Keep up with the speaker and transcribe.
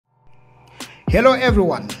Hello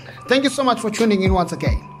everyone, thank you so much for tuning in once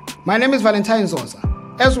again. My name is Valentine Zoza.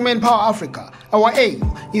 As Women Power Africa, our aim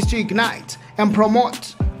is to ignite and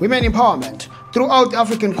promote women empowerment throughout the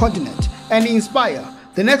African continent and inspire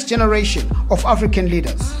the next generation of African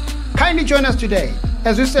leaders. Kindly join us today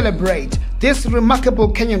as we celebrate this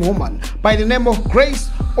remarkable Kenyan woman by the name of Grace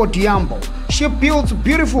Odhiambo. She builds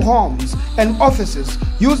beautiful homes and offices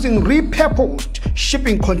using repurposed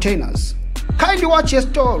shipping containers. Kindly watch her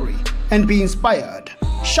story and be inspired.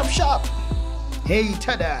 Sharp, sharp. Hey,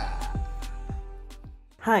 tada.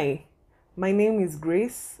 Hi, my name is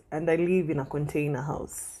Grace and I live in a container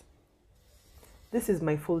house. This is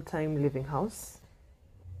my full-time living house.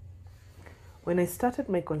 When I started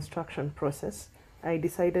my construction process, I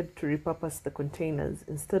decided to repurpose the containers.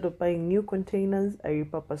 Instead of buying new containers, I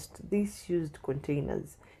repurposed these used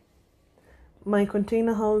containers. My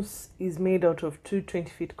container house is made out of two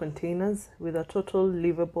 20-feet containers with a total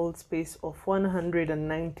livable space of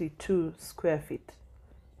 192 square feet.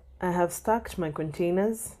 I have stacked my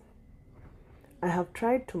containers. I have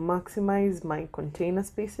tried to maximize my container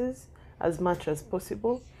spaces as much as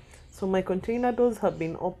possible. So my container doors have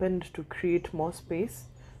been opened to create more space.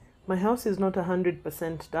 My house is not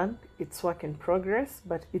 100% done. It's work in progress,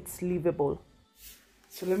 but it's livable.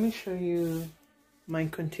 So let me show you my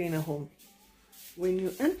container home. When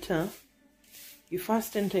you enter, you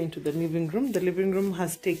first enter into the living room. The living room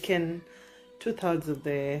has taken 2/3 of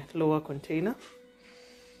the lower container.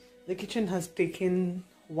 The kitchen has taken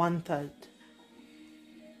 1/3.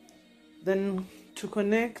 Then to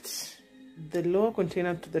connect the lower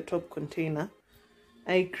container to the top container,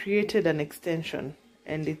 I created an extension,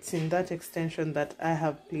 and it's in that extension that I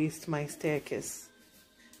have placed my staircase.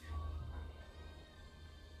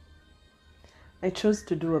 I chose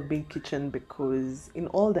to do a big kitchen because in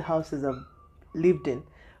all the houses I've lived in,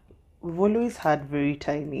 we've always had very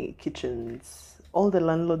tiny kitchens. All the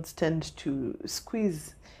landlords tend to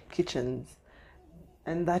squeeze kitchens,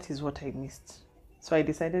 and that is what I missed. So I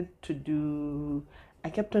decided to do, I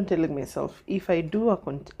kept on telling myself, if I do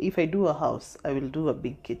a house, I will do a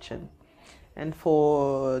big kitchen. And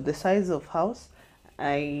for the size of house,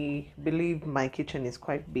 I believe my kitchen is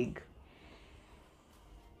quite big.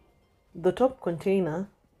 The top container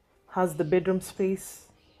has the bedroom space,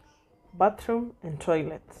 bathroom and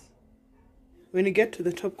toilets. When you get to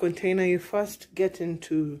the top container, you first get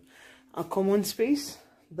into a common space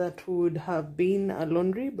that would have been a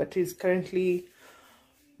laundry, but is currently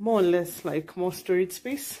more or less like more storage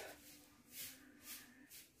space.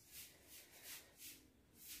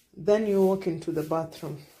 Then you walk into the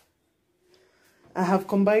bathroom. I have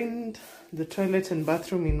combined the toilet and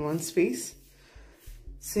bathroom in one space,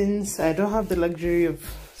 since I don't have the luxury of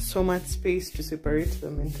so much space to separate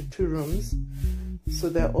them into two rooms, so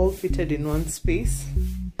they're all fitted in one space.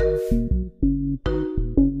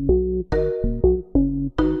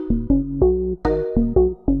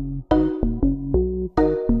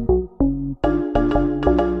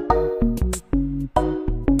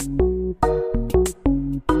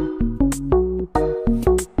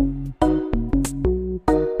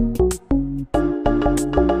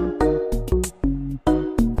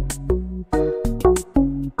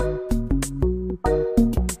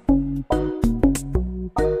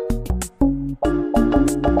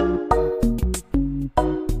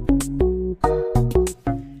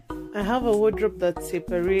 I have a wardrobe that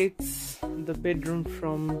separates the bedroom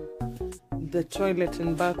from the toilet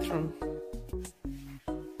and bathroom.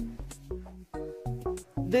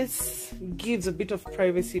 This gives a bit of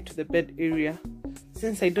privacy to the bed area,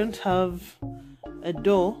 since I don't have a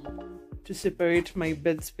door to separate my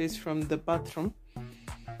bed space from the bathroom.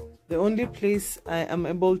 The only place I am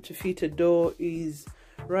able to fit a door is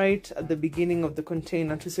right at the beginning of the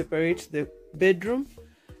container to separate the bedroom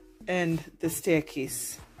and the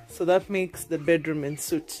staircase. So that makes the bedroom en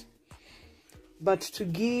suite. But to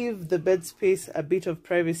give the bed space a bit of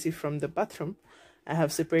privacy from the bathroom, I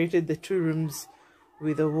have separated the two rooms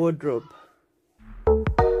with a wardrobe.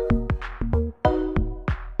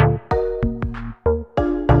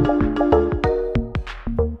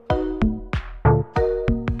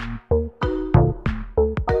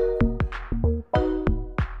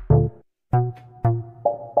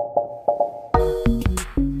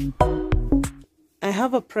 I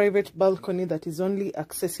have a private balcony that is only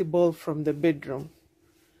accessible from the bedroom.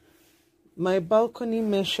 My balcony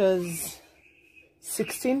measures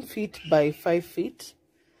 16 feet by 5 feet.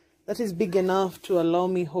 That is big enough to allow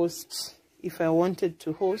me host if I wanted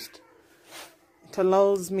to host. It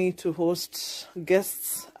allows me to host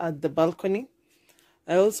guests at the balcony.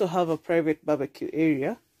 I also have a private barbecue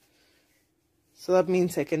area. So that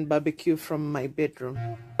means I can barbecue from my bedroom.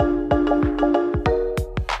 So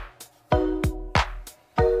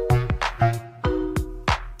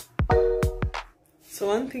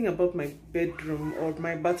one thing about my bedroom or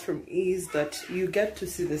my bathroom is that you get to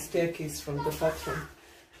see the staircase from the bathroom.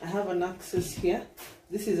 I have an access here.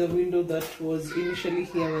 This is a window that was initially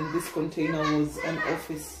here when this container was an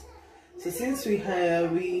office. So since we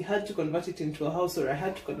had to convert it into a house, or I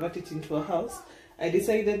had to convert it into a house, I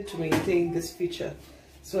decided to maintain this feature.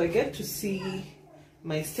 So I get to see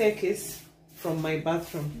my staircase from my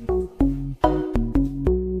bathroom.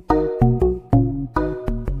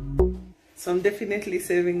 So I'm definitely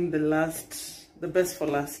saving the best for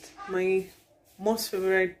last. My most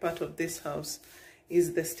favorite part of this house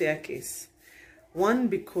is the staircase. One,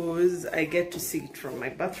 because I get to see it from my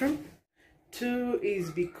bathroom. Two is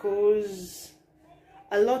because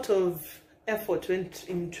a lot of effort went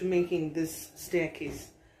into making this staircase.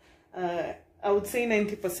 I would say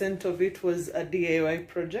 90% of it was a DIY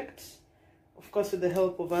project, of course with the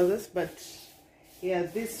help of others, but yeah,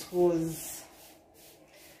 this was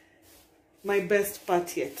my best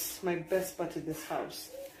part yet, my best part of this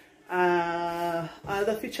house.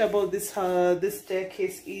 Another feature about this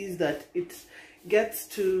staircase is that it gets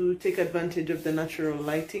to take advantage of the natural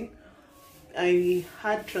lighting. I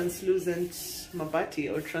had translucent mabati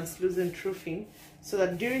or translucent roofing so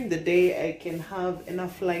that during the day I can have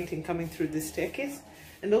enough lighting coming through the staircase,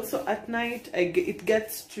 and also at night it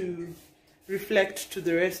gets to reflect to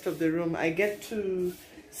the rest of the room. I get to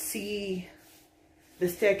see the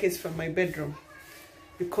staircase from my bedroom.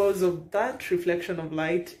 Because of that reflection of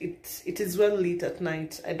light, it is well lit at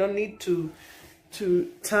night. I don't need to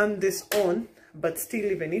turn this on, but still,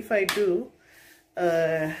 even if I do,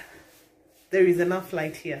 there is enough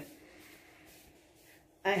light here.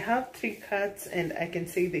 I have 3 cats and I can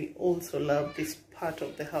say they also love this part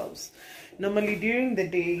of the house. Normally during the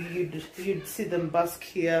day you'd see them bask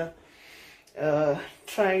here,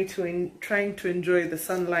 trying to enjoy the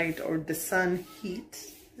sunlight or the sun heat.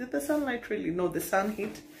 Is it the sunlight really? No, the sun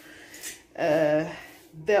heat.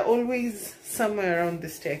 They're always somewhere around the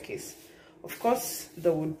staircase. Of course,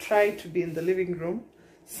 they would try to be in the living room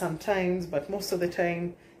sometimes, but most of the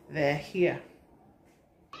time they're here.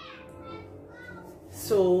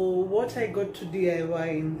 So what I got to DIY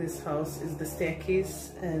in this house is the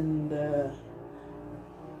staircase and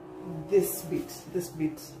this bit.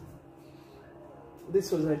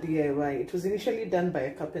 This was a DIY. It was initially done by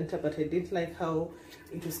a carpenter, but I didn't like how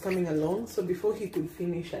it was coming along. So before he could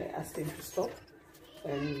finish, I asked him to stop.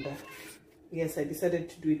 And yes, I decided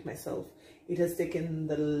to do it myself. It has taken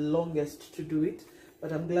the longest to do it,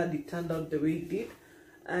 but I'm glad it turned out the way it did.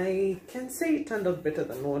 I can say it turned out better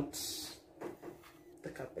than what the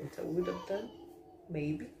carpenter would have done.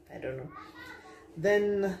 Maybe. I don't know.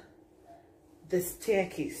 Then the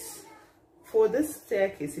staircase. For this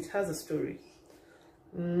staircase, it has a story.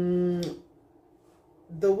 The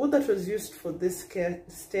wood that was used for this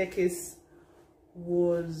staircase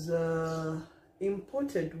was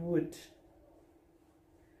imported wood,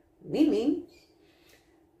 meaning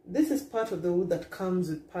this is part of the wood that comes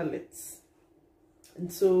with pallets,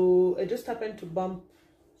 and so I just happened to bump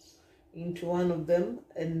into one of them,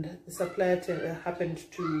 and the supplier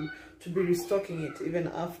happened to be restocking it even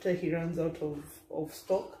after he runs out of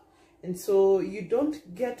stock, and so you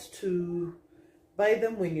don't get to buy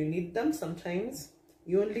them when you need them. Sometimes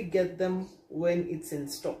you only get them when it's in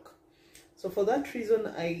stock. So for that reason,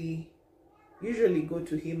 I usually go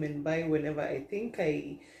to him and buy whenever I think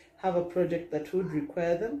I have a project that would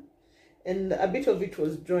require them. And a bit of it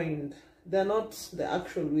was joined. They're not the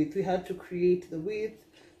actual width. We had to create the width,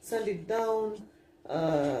 sand it down,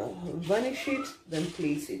 varnish it, then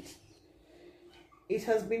place it. It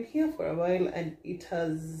has been here for a while, and it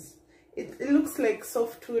looks like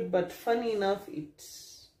softwood, but funny enough, it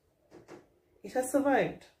has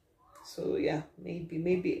survived. So yeah,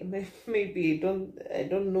 maybe I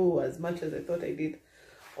don't know as much as I thought I did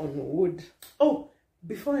on wood. Oh,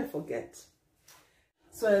 before I forget,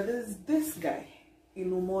 so there's this guy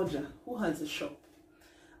in Umoja who has a shop,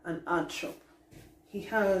 an art shop. He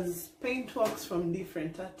has paintworks from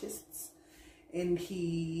different artists, and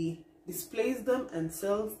he displays them and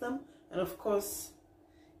sells them, and of course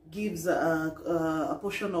gives a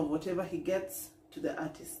portion of whatever he gets to the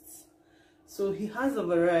artists. So he has a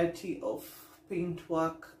variety of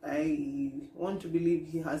paintwork. I want to believe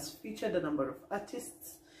he has featured a number of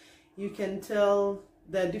artists. You can tell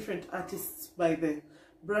there are different artists by the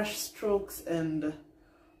brush strokes, and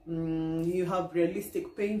you have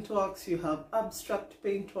realistic paintworks, you have abstract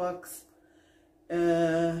paintworks.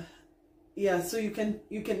 Yeah, so you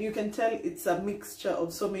can tell it's a mixture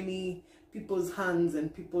of so many people's hands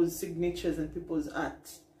and people's signatures and people's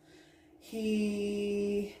art.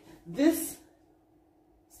 This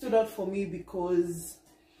stood out for me because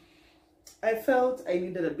I felt I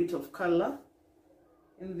needed a bit of color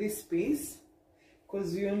in this space,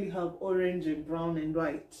 because we only have orange and brown and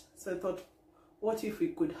white. So I thought, what if we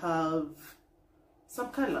could have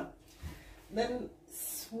some color? Then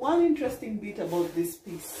one interesting bit about this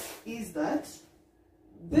piece is that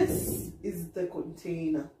this is the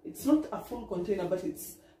container. It's not a full container, but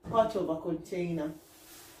it's part of a container.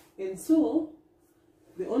 And so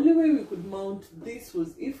the only way we could mount this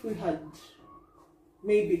was if we had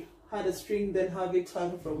maybe had a string, then have it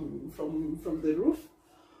hang from the roof,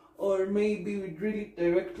 or maybe we drill it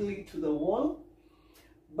directly to the wall.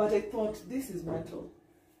 But I thought, this is metal.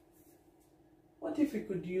 What if we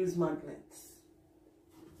could use magnets?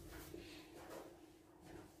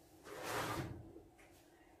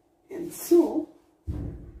 And so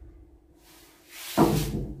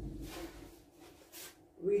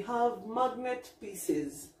we have magnet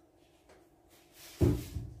pieces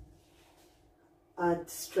at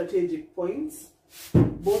strategic points,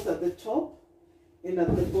 both at the top and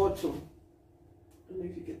at the bottom. I don't know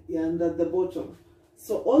if you can, yeah, and at the bottom.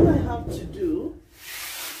 So all I have to do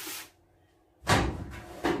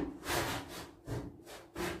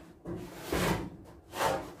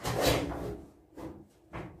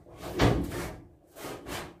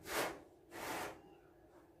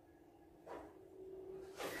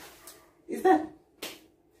is that.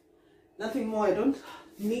 Nothing more. I don't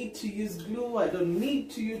need to use glue. I don't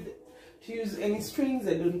need to use any strings.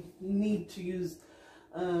 I don't need to use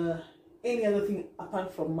any other thing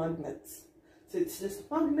apart from magnets. So it's just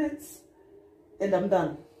magnets and I'm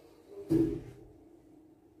done.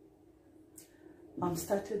 I've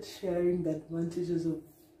started sharing the advantages of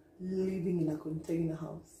living in a container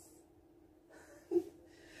house.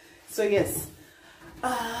 So yes,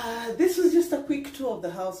 this was just a quick tour of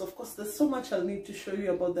the house. Of course, there's so much I'll need to show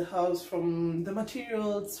you about the house, from the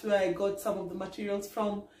materials, where I got some of the materials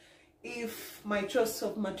from, if my choice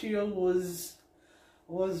of material was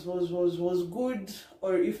good,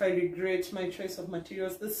 or if I regret my choice of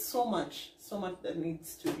materials. There's so much that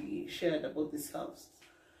needs to be shared about this house.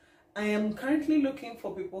 I am currently looking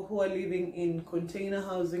for people who are living in container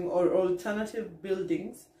housing or alternative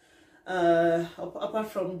buildings,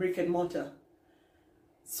 apart from brick and mortar,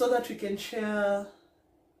 so that we can share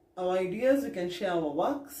our ideas, we can share our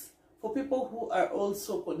works, for people who are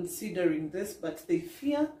also considering this, but they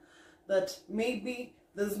fear that maybe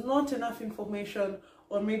there's not enough information,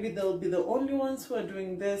 or maybe they'll be the only ones who are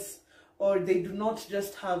doing this, or they do not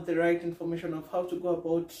just have the right information of how to go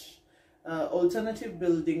about alternative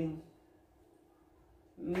building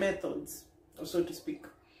methods, or so to speak.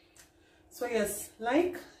 So yes,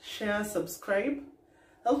 like, share, subscribe.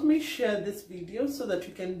 Help me share this video so that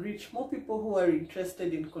we can reach more people who are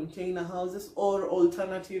interested in container houses or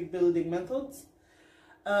alternative building methods.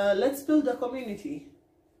 Let's build a community.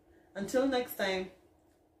 Until next time,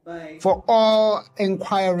 bye. For all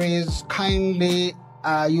inquiries, kindly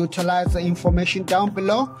utilize the information down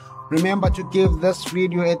below. Remember to give this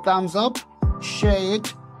video a thumbs up, share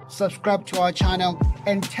it, subscribe to our channel,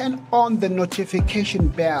 and turn on the notification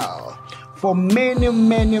bell for many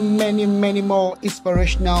more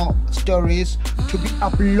inspirational stories to be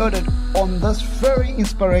uploaded on this very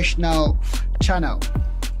inspirational channel.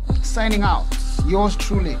 Signing out, yours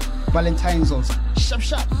truly, Valentine Zoza. Shap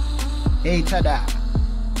shap. Hey, tada.